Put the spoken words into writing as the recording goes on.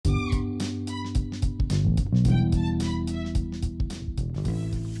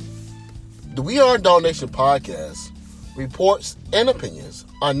The We Are Dog Nation podcast reports and opinions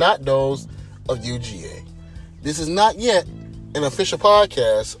are not those of UGA. This is not yet an official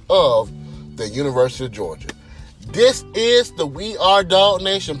podcast of the University of Georgia. This is the We Are Dog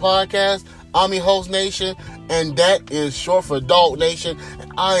Nation podcast. I'm your host, Nation, and that is short for Dog Nation.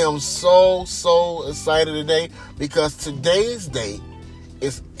 And I am so excited today because today's date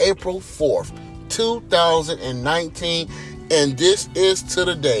is April 4th, 2019, and this is to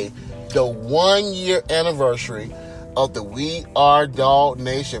the day the 1 year anniversary of the We Are Dog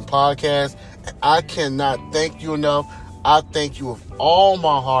Nation podcast. And I cannot thank you enough. I thank you with all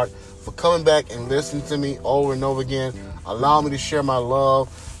my heart for coming back and listening to me over and over again. Allow me to share my love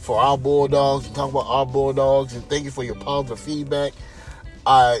for our Bulldogs and talk about our Bulldogs, and thank you for your positive feedback.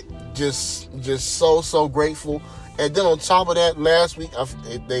 I just so grateful. And then on top of that, last week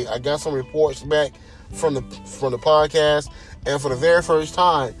I got some reports back from the podcast, and for the very first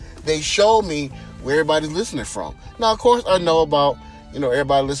time, they showed me where everybody's listening from. Now, of course, I know about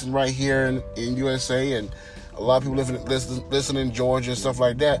everybody listening right here in USA, and a lot of people listening in Georgia and stuff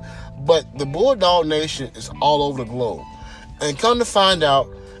like that. But the Bulldog Nation is all over the globe. And come to find out,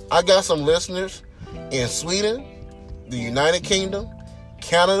 I got some listeners in Sweden, the United Kingdom,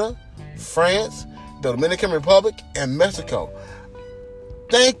 Canada, France, the Dominican Republic, and Mexico.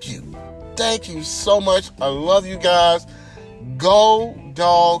 Thank you. Thank you so much. I love you guys. Go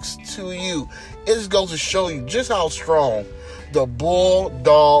Dogs to you. It just goes to show you just how strong the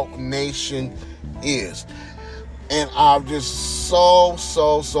Bulldog Nation is. And I'm just so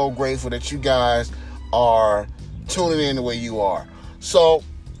grateful that you guys are tuning in the way you are. So,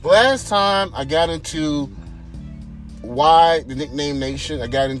 last time I got into why the nickname Nation, I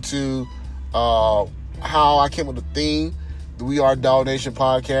got into how I came up with the theme, the We Are Dog Nation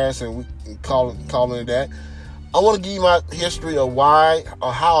podcast, and we calling it that. I want to give you my history of why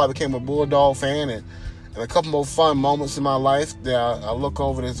or how I became a Bulldog fan, and a couple more fun moments in my life that I look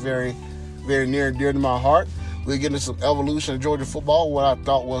over that's very, very near and dear to my heart. We'll get into some evolution of Georgia football, what I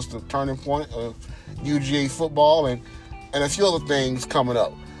thought was the turning point of UGA football, and a few other things coming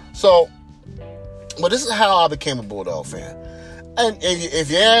up. So, but this is how I became a Bulldog fan. And if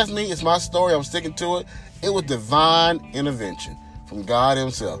you ask me, it's my story. I'm sticking to it. It was divine intervention from God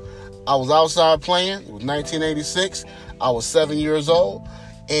himself. I was outside playing. It was 1986. I was 7 years old.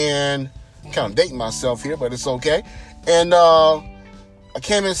 And I'm kind of dating myself here, but it's okay. And I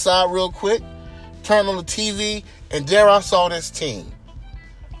came inside real quick, turned on the TV, and there I saw this team.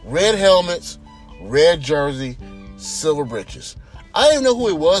 Red helmets, red jersey, silver breeches. I didn't know who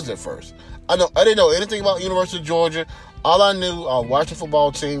it was at first. I didn't know anything about University of Georgia. All I knew, I watched the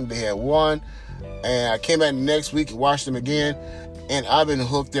football team. They had won. And I came back next week and watched them again. And I've been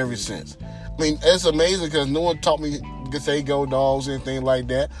hooked ever since. I mean, it's amazing because no one taught me to say go Dogs or anything like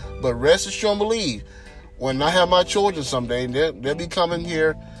that. But rest assured and believe, when I have my children someday, they'll be coming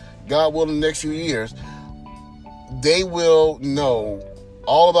here, God willing, the next few years, they will know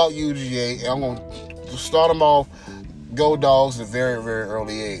all about UGA. And I'm going to start them off go Dogs at a very, very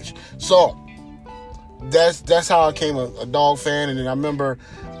early age. So, that's how I became a dog fan. And then I remember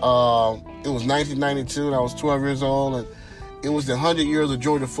it was 1992 and I was 12 years old, and it was the 100 years of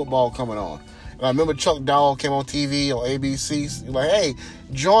Georgia football coming on. And I remember Chuck Dowell came on TV on ABC. He was like, hey,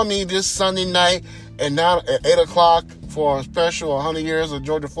 join me this Sunday night at 8 o'clock for a special 100 years of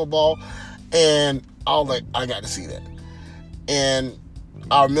Georgia football. And I was like, I got to see that. And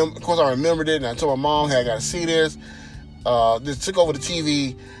I remembered it, and I told my mom, hey, I got to see this. Just took over the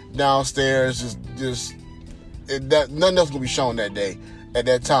TV downstairs. Nothing else would be shown that day. At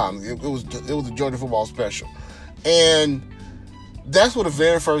that time, it was the Georgia football special, and that's for the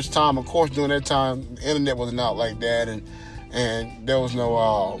very first time. Of course, during that time, the internet wasn't out like that, and there was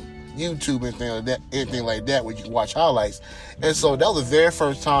no YouTube anything like that where you can watch highlights. And so that was the very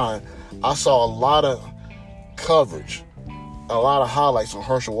first time I saw a lot of coverage, a lot of highlights on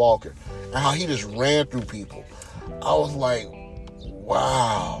Herschel Walker and how he just ran through people. I was like,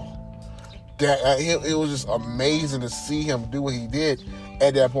 wow. It was just amazing to see him do what he did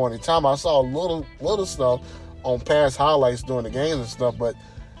at that point in time. I saw little stuff on past highlights during the games and stuff, but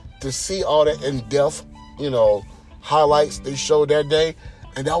to see all that in-depth, highlights they showed that day,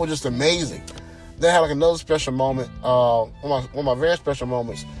 and that was just amazing. They had like another special moment. One of my very special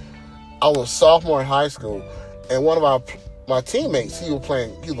moments. I was a sophomore in high school, and one of my teammates, he was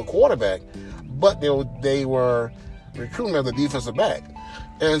a quarterback, but they were recruiting as a defensive back,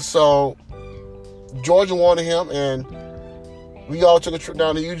 and so Georgia wanted him, and we all took a trip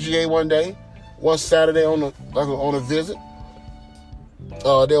down to UGA one Saturday on a visit.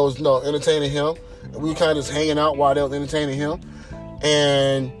 There was entertaining him. We were kind of just hanging out while they was entertaining him,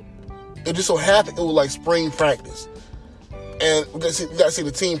 and it just so happened it was like spring practice. And we got to see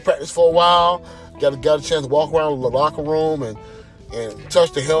the team practice for a while. Got a chance to walk around the locker room and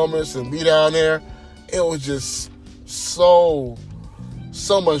touch the helmets and be down there. It was just so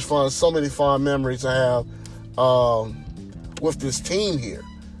much fun. So many fond memories I have with this team here.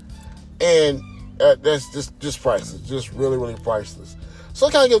 And that's just priceless. Just really, really priceless. So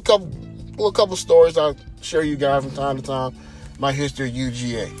I kind of get a couple stories I'll share you guys from time to time. My history of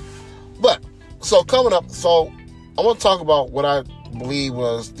UGA. But, so coming up, I want to talk about what I believe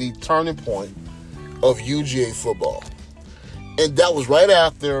was the turning point of UGA football. And that was right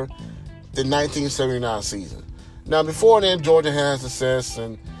after the 1979 season. Now, before then, Georgia had success,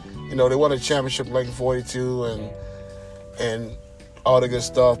 and, they won a championship in 1942 and all the good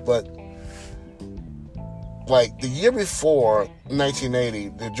stuff. But, like, the year before, 1980,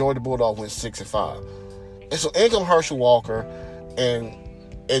 the Georgia Bulldogs went 6-5. And so, in comes Herschel Walker and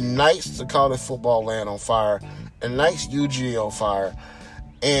ignites the college football land on fire, ignites UGA on fire,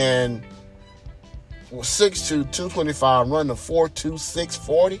 and 6'2", 225, running a 4.2,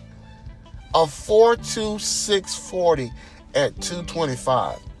 640. A 4.2, 640 at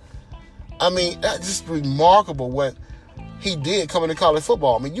 225. I mean, that's just remarkable what he did coming to college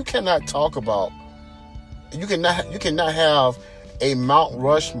football. I mean, you cannot have a Mount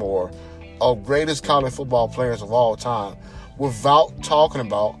Rushmore of greatest college football players of all time without talking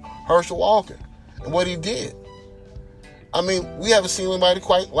about Herschel Walker and what he did. I mean, we haven't seen anybody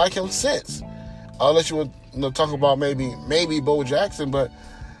quite like him since. Unless you would talk about maybe Bo Jackson, but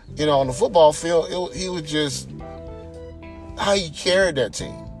on the football field, he was just how he carried that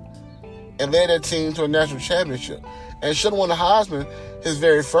team and led that team to a national championship, and should have won the Heisman his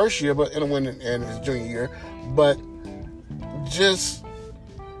very first year, but in his junior year. But just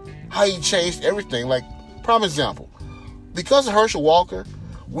how he changed everything. Like, prime example, because of Herschel Walker,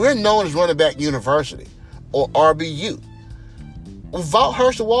 we're known as Running Back University, or RBU. Without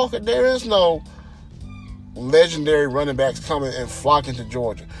Herschel Walker, there is no legendary running backs coming and flocking to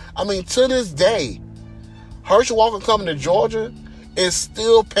Georgia. I mean, to this day, Herschel Walker coming to Georgia is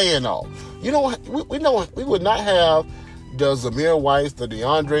still paying off. We would not have the Zamir Whites, the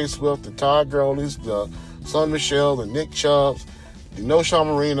DeAndre Swift, the Todd Gurley's, the Son Michel, the Nick Chubbs, the Noshawn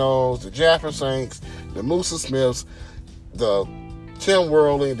Marinos, the Jasper Saints, the Musa Smiths, the Tim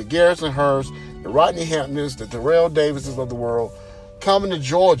Worley, the Garrison Hurst, the Rodney Hamptons, the Terrell Davises of the world coming to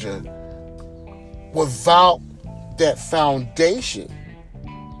Georgia without that foundation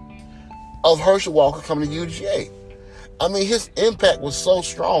of Herschel Walker coming to UGA. I mean, his impact was so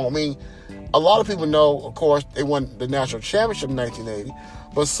strong. I mean, a lot of people know, of course, they won the national championship in 1980,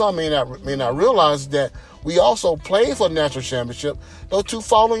 but some may not realize that we also played for the national championship those 2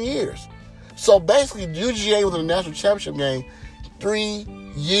 following years. So basically, UGA was in the national championship game 3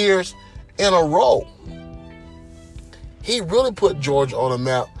 years in a row. He really put Georgia on the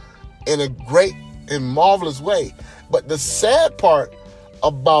map in a great and marvelous way. But the sad part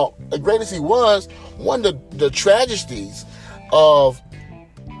about, as great as he was, one of the tragedies of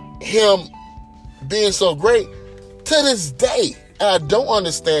him being so great, to this day, and I don't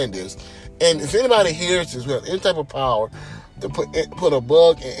understand this, and if anybody hears this with any type of power to put a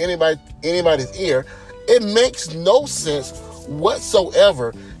bug in anybody's ear, it makes no sense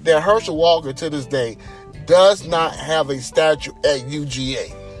whatsoever that Herschel Walker to this day does not have a statue at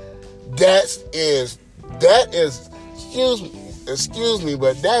UGA. That is, excuse me,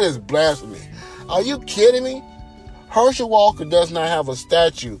 but that is blasphemy. Are you kidding me? Herschel Walker does not have a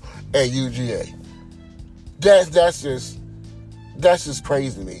statue at UGA. That's just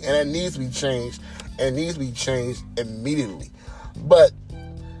crazy to me, and it needs to be changed. And needs to be changed immediately. But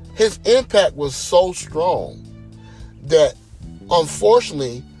his impact was so strong that,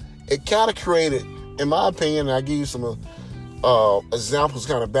 unfortunately, it kind of created, in my opinion, and I give you some examples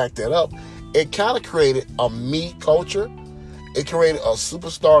to kind of back that up, it kind of created a me culture. It created a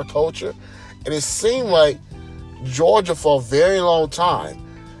superstar culture. And it seemed like Georgia, for a very long time,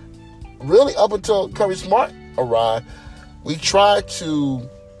 really up until Kirby Smart arrived, we tried to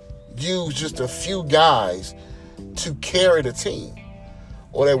use just a few guys to carry the team.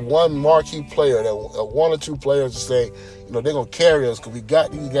 Or that one marquee player, that one or two players to say, they're going to carry us because we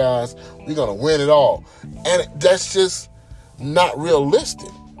got these guys, we're going to win it all. And that's just not realistic.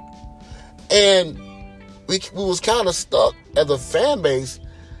 And we was kind of stuck as a fan base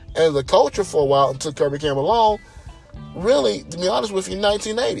and the culture for a while until Kirby came along, really, to be honest with you,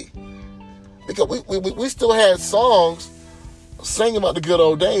 1980. Because we still had songs singing about the good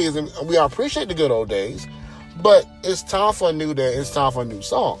old days, and we appreciate the good old days, but it's time for a new day, it's time for a new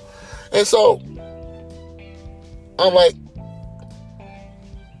song. And so, I'm like,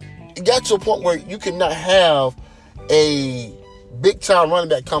 it got to a point where you could not have a big-time running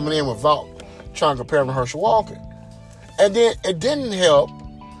back coming in without trying to compare him to Herschel Walker. And then it didn't help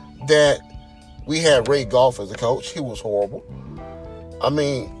that we had Ray Goff as a coach. He was horrible. I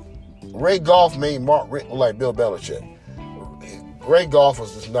mean, Ray Goff made Mark Richt look like Bill Belichick. Ray Goff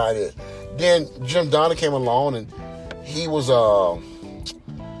was just not it. Then Jim Donnan came along, and he was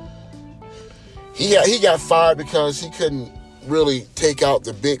he got fired because he couldn't really take out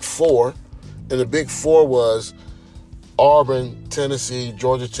the Big Four, and the Big Four was Auburn, Tennessee,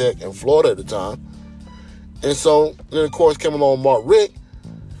 Georgia Tech, and Florida at the time. And so then of course came along Mark Richt,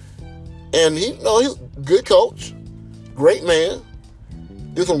 and he's a good coach, great man,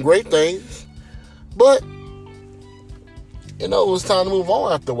 did some great things, but it was time to move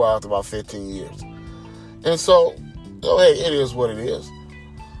on after a while, after about 15 years. And so, hey, it is what it is.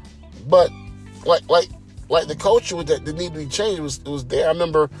 But like the culture that needed to be changed was there. I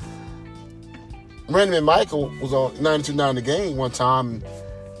remember Randy McMichael was on 92.9 The Game one time, and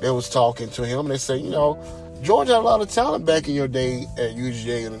they was talking to him, and they said, Georgia had a lot of talent back in your day at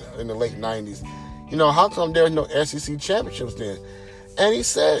UGA in the late 90s. How come there's no SEC championships then? And he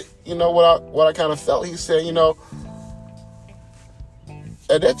said, what I kind of felt, he said,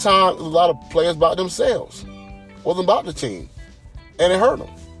 at that time, a lot of players about themselves. Wasn't about the team. And it hurt them.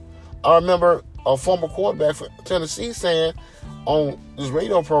 I remember a former quarterback for Tennessee saying on this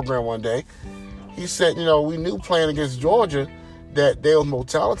radio program one day, he said, we knew playing against Georgia that they were more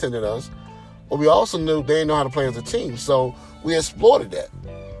talented than us, but we also knew they didn't know how to play as a team. So we exploited that.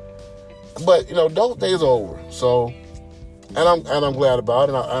 But, those days are over. So, and I'm glad about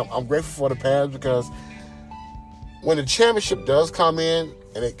it. I'm grateful for the past, because when the championship does come in,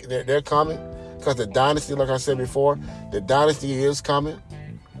 and they're coming, because the dynasty, like I said before, the dynasty is coming.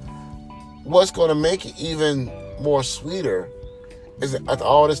 What's going to make it even more sweeter is that after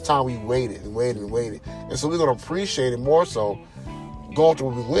all this time we waited. And so we're going to appreciate it more so going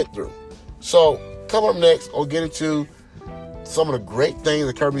through what we went through. So coming up next, I'll get into some of the great things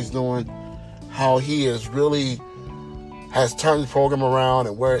that Kirby's doing, how he has turned the program around,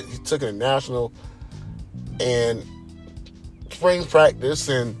 and where he took it to national and spring practice,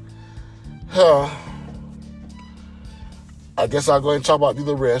 and I guess I'll go ahead and talk about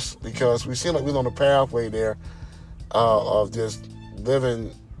the rest, because we seem like we're on the pathway there of just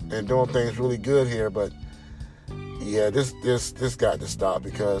living and doing things really good here. But yeah, this got to stop,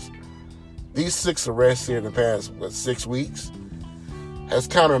 because these 6 arrests here in the past 6 weeks has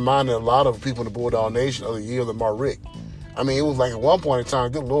kind of reminded a lot of people in the Bulldog Nation of the year of Mark Richt. I mean, it was like at one point in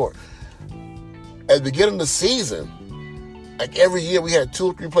time, good Lord, at the beginning of the season, like every year we had 2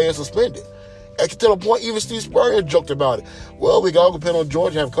 or 3 players suspended. To the point even Steve Spurrier joked about it. Well, we all depend on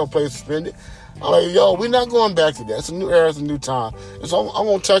Georgia, have a couple players suspended. I'm like, we're not going back to that. It's a new era, it's a new time. And so I'm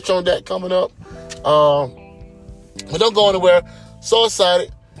going to touch on that coming up. But don't go anywhere. So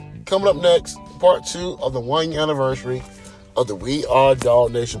excited. Coming up next, part 2 of the 1-year anniversary of the We Are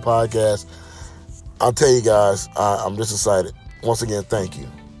Dog Nation podcast. I'll tell you guys, I'm just excited. Once again, thank you.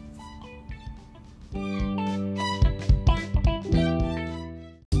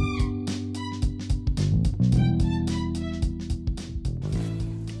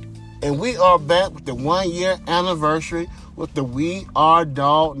 And we are back with the 1-year anniversary with the We Are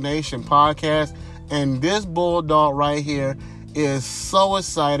Dog Nation podcast. And this Bulldog right here is so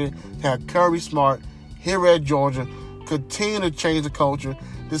excited to have Kirby Smart here at Georgia, continue to change the culture,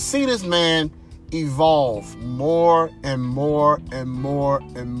 to see this man evolve more and more and more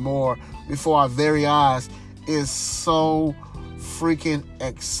and more before our very eyes is so freaking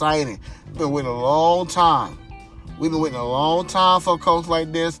exciting. Been waiting a long time. We've been waiting a long time for a coach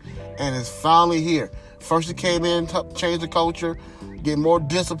like this, and it's finally here. First it came in, changed the culture, get more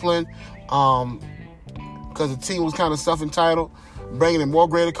discipline, because the team was kind of self-entitled, bringing in more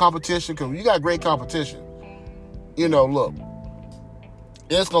greater competition, because you got great competition. Look,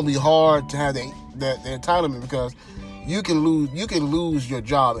 it's going to be hard to have the entitlement, because you can lose your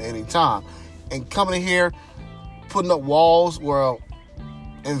job at any time. And coming in here, putting up walls,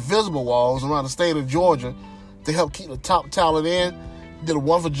 invisible walls around the state of Georgia to help keep the top talent in, did a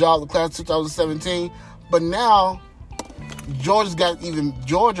wonderful job in the class of 2017. But now, Georgia has gotten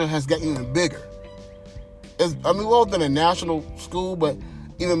even bigger. We've always been a national school, but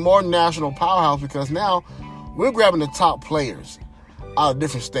even more national powerhouse, because now we're grabbing the top players out of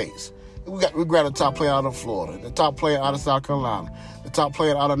different states. We grab the top player out of Florida, the top player out of South Carolina, the top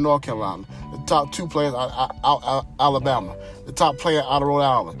player out of North Carolina, the top 2 players out of Alabama, the top player out of Rhode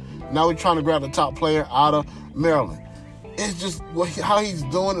Island. Now we're trying to grab the top player out of Maryland. It's just how he's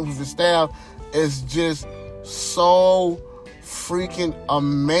doing it with his staff is just so freaking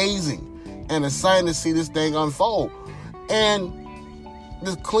amazing and exciting to see this thing unfold. And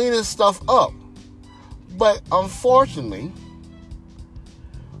just cleaning stuff up. But unfortunately,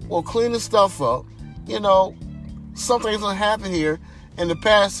 cleaning stuff up, something's going to happen here in the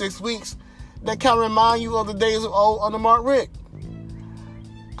past 6 weeks that kind of remind you of the days of old under Mark Richt.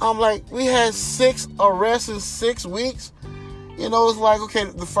 I'm like, we had 6 arrests in 6 weeks. It's like, okay,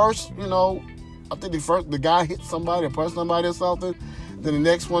 the first, I think the guy hit somebody or punched somebody or something. Then the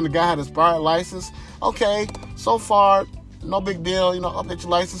next one, the guy had a expired license. Okay, so far, no big deal. Update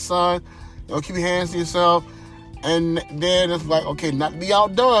your license, son. Keep your hands to yourself. And then it's like, okay, not to be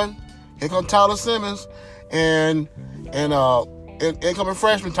outdone. Here comes Tyler Simmons and incoming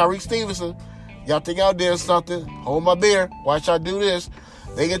freshman Tyreek Stevenson. Y'all think y'all did something. Hold my beer. Watch y'all do this.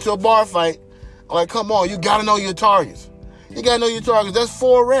 They get to a bar fight. I'm like, come on, you got to know your targets. That's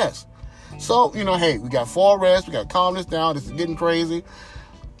 4 arrests. So, hey, we got 4 arrests. We got to calm this down. This is getting crazy.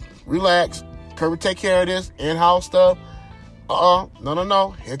 Relax. Kirby take care of this in-house stuff.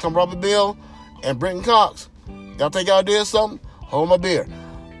 No. Here come Robert Bill and Brenton Cox. Y'all think y'all did something? Hold my beer.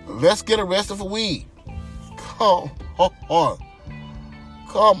 Let's get arrested for weed. Come on.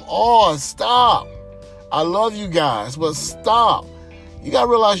 Stop. I love you guys, but stop. You got to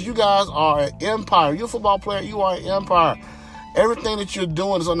realize you guys are an empire. You're a football player. You are an empire. Everything that you're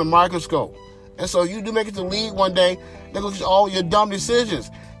doing is under the microscope. And so you do make it to the league one day, they're going to get all your dumb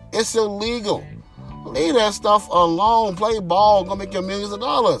decisions. It's illegal. Leave that stuff alone. Play ball. Go make you millions of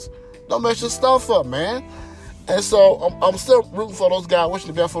dollars. Don't mess your stuff up, man. And so I'm still rooting for those guys, wishing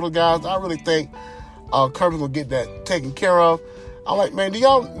the best for those guys. I really think Kirby will get that taken care of. I'm like, man, do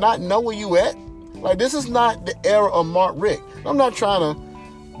y'all not know where you at? Like, this is not the era of Mark Richt. I'm not trying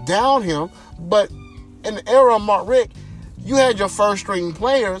to down him, but in the era of Mark Richt, you had your first-string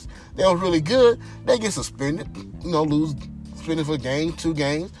players that was really good. They get suspended, lose suspended for a game, 2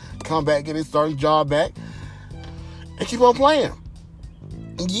 games, come back, get their starting job back, and keep on playing.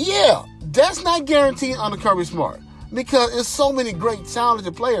 Yeah, that's not guaranteed under Kirby Smart because it's so many great,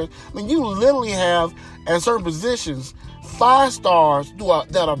 talented players. I mean, you literally have, at certain positions, 5 stars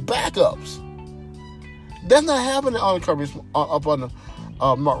that are backups. That's not happening under Kirby up under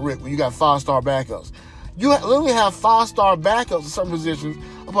Mark Richt when you got 5-star backups. You literally have 5-star backups in certain positions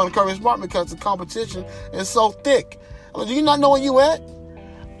up under Kirby Smart because the competition is so thick. I mean, do you not know where you at?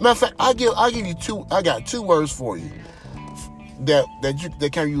 Matter of fact, I give you 2. I got 2 words for you that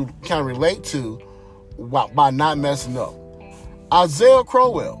you can relate to by not messing up. Isaiah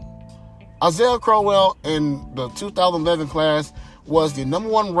Crowell in the 2011 class was the number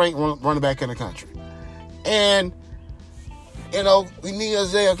 1 ranked running back in the country. And, we need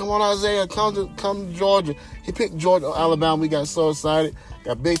Isaiah. Come on, Isaiah. Come to Georgia. He picked Georgia or Alabama. We got so excited.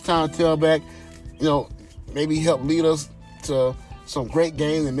 Got big-time tailback. Maybe he helped lead us to some great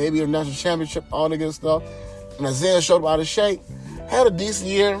games and maybe a national championship, all that good stuff. And Isaiah showed up out of shape. Had a decent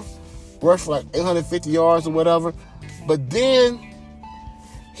year. Worked for like 850 yards or whatever. But then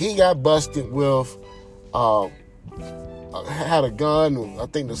he got busted with, had a gun. I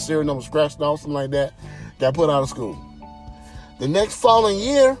think the serial number scratched off, something like that. Got put out of school. The next following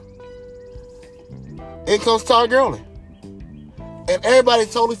year, in comes Todd Gurley. And everybody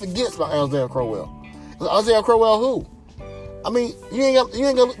totally forgets about Isaiah Crowell. Isaiah Crowell who? I mean, you ain't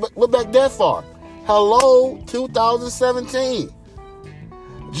gonna look back that far. Hello, 2017.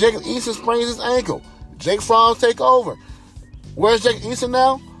 Jacob Eason sprains his ankle. Jake Fromm take over. Where's Jacob Eason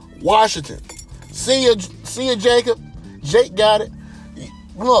now? Washington. See ya, Jacob. Jake got it.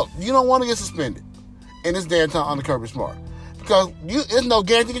 Look, you don't want to get suspended in this damn time under Kirby Smart because there's no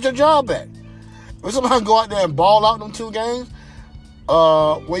guarantee to get your job back. If somebody go out there and ball out them 2 games,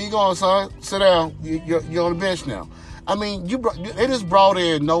 where you going, son? Sit down. You're on the bench now. I mean, they just brought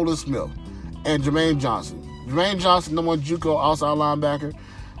in Nolan Smith and Jermaine Johnson. Jermaine Johnson, number 1 JUCO outside linebacker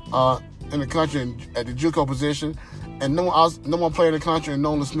in the country at the JUCO position, and number 1 player in the country,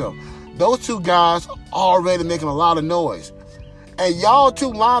 Nolan Smith. Those 2 guys are already making a lot of noise. And y'all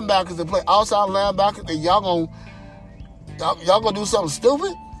 2 linebackers that play outside linebackers, and y'all gonna do something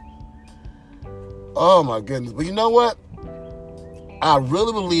stupid? Oh my goodness. But you know what? I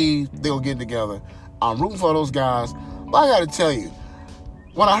really believe they'll get together. I'm rooting for those guys. But I gotta tell you,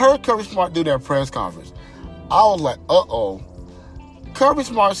 when I heard Kirby Smart do that press conference, I was like, uh-oh. Kirby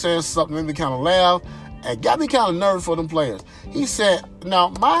Smart said something that made me kind of laugh and got me kind of nervous for them players. He said, now,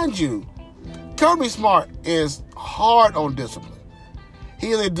 mind you, Kirby Smart is hard on discipline.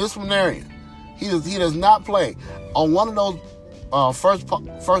 He is a disciplinarian. He does not play. On one of those first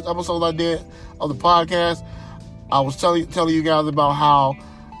episodes I did of the podcast, I was telling you guys about how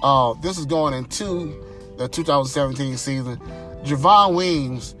this is going into the 2017 season. Javon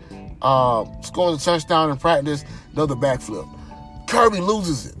Weems scores a touchdown in practice, another backflip. Kirby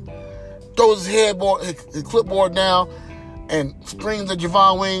loses it, throws his clipboard down, and springs at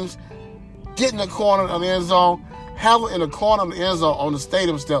Javon Weems, get in the corner of the end zone, have him in the corner of the end zone on the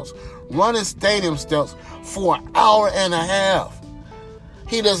stadium steps, running stadium steps for an hour and a half.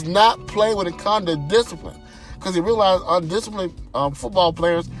 He does not play when it comes to discipline because he realized undisciplined football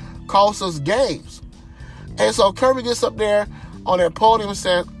players cost us games. And so Kirby gets up there on that podium and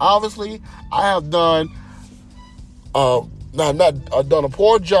says, obviously, I have done done a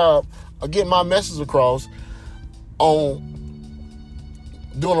poor job of getting my message across on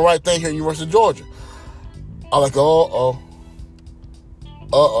doing the right thing here at University of Georgia. I'm like,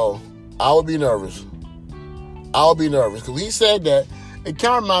 I would be nervous. Because he said that, it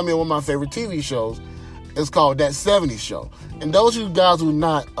kind of reminded me of one of my favorite TV shows. It's called That 70s Show. And those of you guys who are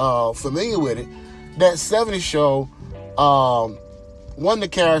not familiar with it, That 70s Show, one of the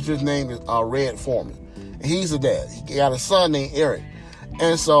characters' name is Red Foreman. And he's the dad. He got a son named Eric.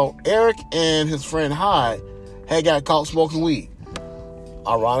 And so Eric and his friend Hyde had got caught smoking weed.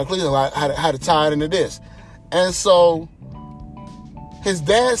 Ironically, I had to tie it into this. And so his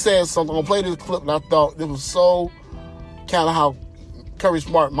dad said something. I'm going to play this clip, and I thought it was so kind of how Kirby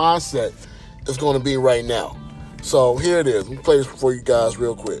Smart mindset is going to be right now. So here it is. Let me play this for you guys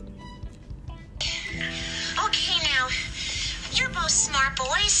real quick. Okay, now, you're both smart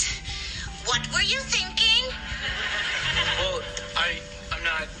boys. What were you thinking? Well, I'm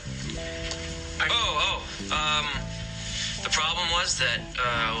not... The problem was that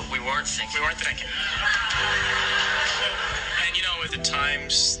we weren't thinking. And you know, with the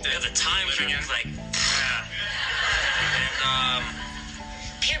times... The times were like... Yeah. And,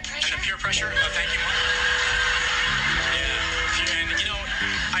 Peer pressure? And the peer pressure. Thank you, Mom. Yeah. And, you know,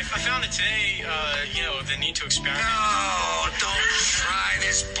 I found that today, the need to experiment... No, don't try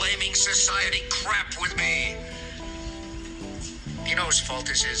this blaming society crap with me. You know whose fault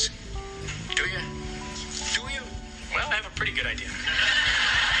this is? Do you? Do you? Well, I have a pretty good idea.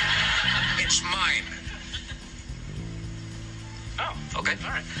 It's mine. Oh, Okay.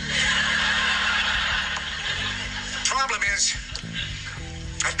 all right. Problem is,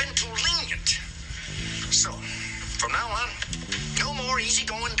 I've been too lenient. So, from now on, no more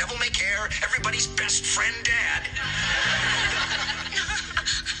easygoing, devil-may-care, everybody's best friend dad.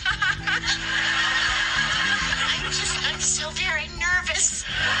 I'm so very nervous.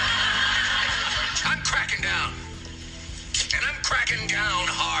 I'm cracking down. And I'm cracking down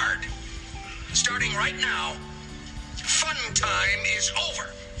hard. Starting right now, fun time is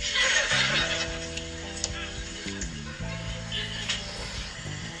over.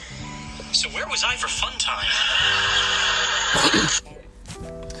 So where was I for fun time?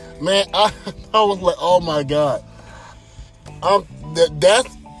 Man, I was like, oh my God.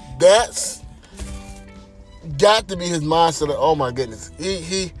 That's got to be his mindset. Like, oh my goodness.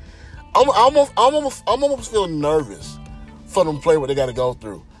 I'm almost feel nervous for them to play what they got to go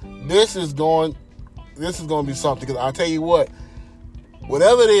through. This is going to be something. Because I'll tell you what,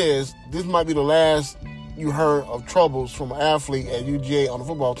 whatever it is, this might be the last you heard of troubles from an athlete at UGA on the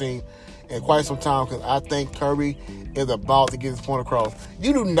football team in quite some time. Because I think Kirby is about to get his point across.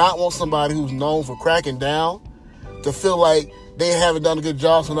 You do not want somebody who's known for cracking down to feel like they haven't done a good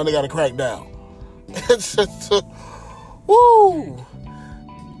job, so now they got to crack down. It's just, woo.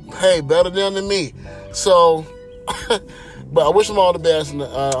 Hey, better than me. So, but I wish them all the best, and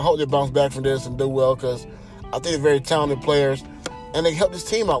I hope they bounce back from this and do well, because I think they're very talented players, and they help this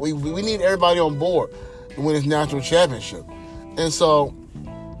team out. We need everybody on board to win this national championship. And so,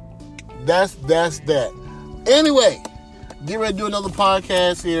 that's that. Anyway, get ready to do another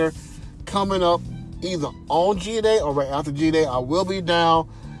podcast here coming up either on G-Day or right after G-Day. I will be down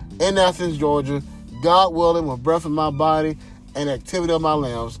in Athens, Georgia. God willing, with breath in my body and activity of my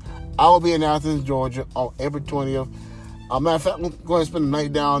limbs, I will be in Athens, Georgia on April 20th. Matter of fact, I'm going to spend the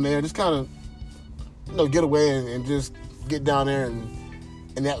night down there. Just kind of, get away and just get down there and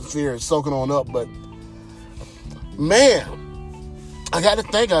in the atmosphere and soaking on up. But, man, I got to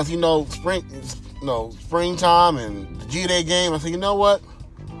think of, springtime and the G-Day game. I said, you know what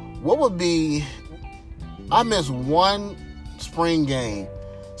would be, I missed one spring game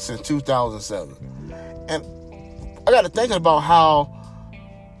since 2007. And I got to thinking about how,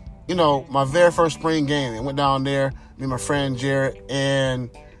 my very first spring game, I went down there, me and my friend Jared, and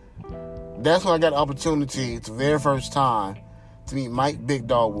that's when I got the opportunity, it's the very first time, to meet Mike Big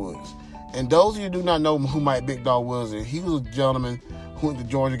Dog Woods. And those of you who do not know who Mike Big Dog Woods is, he was a gentleman who went to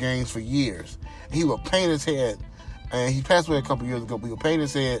Georgia games for years. He would paint his head, and he passed away a couple years ago, but he would paint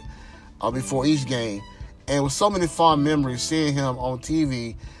his head before each game. And with so many fond memories seeing him on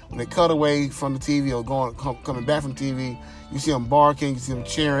TV, when they cut away from the TV or coming back from TV, you see him barking, you see him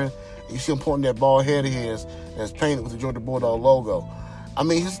cheering, you see him pointing that bald head of his that's painted with the Georgia Bulldog logo. I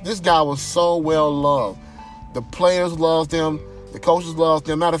mean, this guy was so well loved. The players loved him. The coaches loved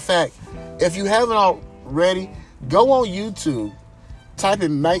him. Matter of fact, if you haven't already, go on YouTube, type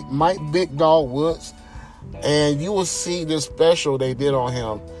in Mike Big Dog Woods, and you will see this special they did on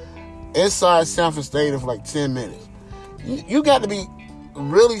him inside Sanford Stadium for like 10 minutes. You got to be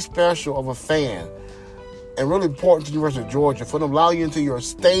really special of a fan and really important to the University of Georgia for them to allow you into your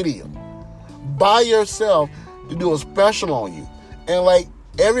stadium by yourself to do a special on you. And like,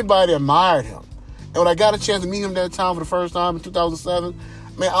 everybody admired him. And when I got a chance to meet him that time for the first time in 2007,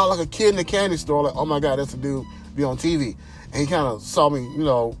 man, I was like a kid in the candy store, like, oh my God, that's the dude be on TV. And he kind of saw me,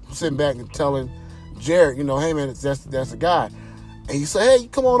 sitting back and telling Jared, hey man, that's the guy. And he said, hey,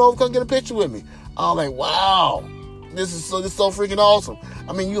 come on over, come get a picture with me. I was like, wow, this is so freaking awesome.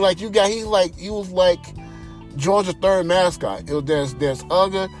 I mean, he was like Georgia's third mascot. There's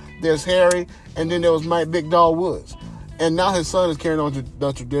Uga, there's Harry, and then there was Mike Big Dog Woods. And now his son is carrying on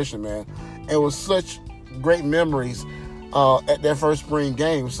the tradition, man. It was such great memories at that first spring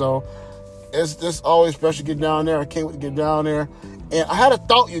game. So it's always special to get down there. I can't wait to get down there. And I had a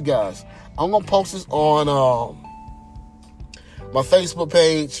thought, you guys. I'm going to post this on my Facebook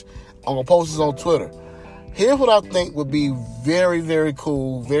page. I'm going to post this on Twitter. Here's what I think would be very, very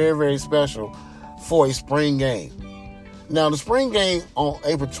cool, very, very special for a spring game. Now, the spring game on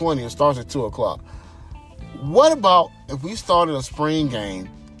April 20th starts at 2 o'clock. What about if we started a spring game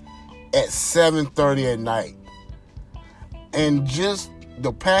at 7:30 at night and just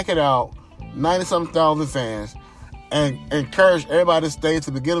to pack it out, 90-something thousand fans, and encourage everybody to stay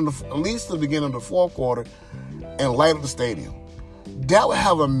to at least the beginning of the fourth quarter and light up the stadium? That would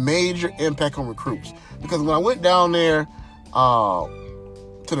have a major impact on recruits. Because when I went down there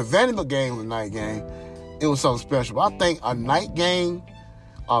to the Vanderbilt game, the night game, it was something special. But I think a night game,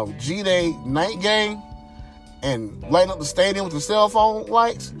 a G-Day night game, and lighting up the stadium with the cell phone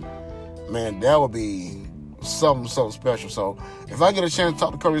lights, man, that would be something so special. So if I get a chance to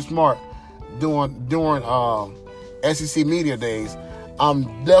talk to Kirby Smart during SEC Media Days, I'm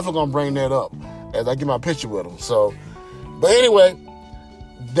definitely going to bring that up as I get my picture with him. So, but anyway,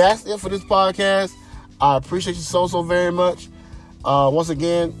 that's it for this podcast. I appreciate you so very much. Once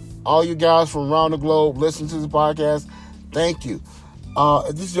again, all you guys from around the globe listening to this podcast, thank you.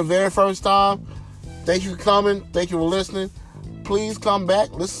 If this is your very first time, thank you for coming. Thank you for listening. Please come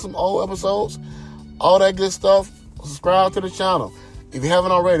back, listen to some old episodes, all that good stuff. Subscribe to the channel. If you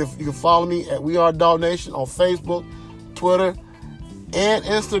haven't already, you can follow me at We Are Dog Nation on Facebook, Twitter, and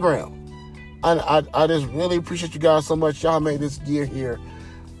Instagram. And I just really appreciate you guys so much. Y'all made this year here,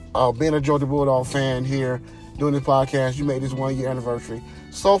 being a Georgia Bulldog fan here, doing this podcast. You made this 1 year anniversary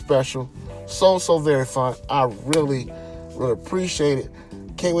so special, so very fun. I really appreciate it.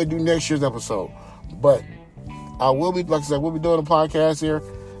 Can't wait to do next year's episode. But I will be, like I said, we'll be doing a podcast here.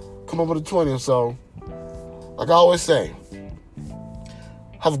 Come up with the 20th. So, like I always say,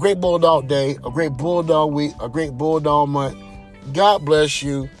 have a great Bulldog Day, a great Bulldog week, a great Bulldog month. God bless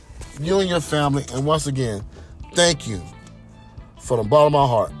you, you and your family. And once again, thank you from the bottom of my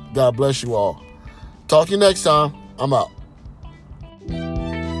heart. God bless you all. Talk to you next time. I'm out.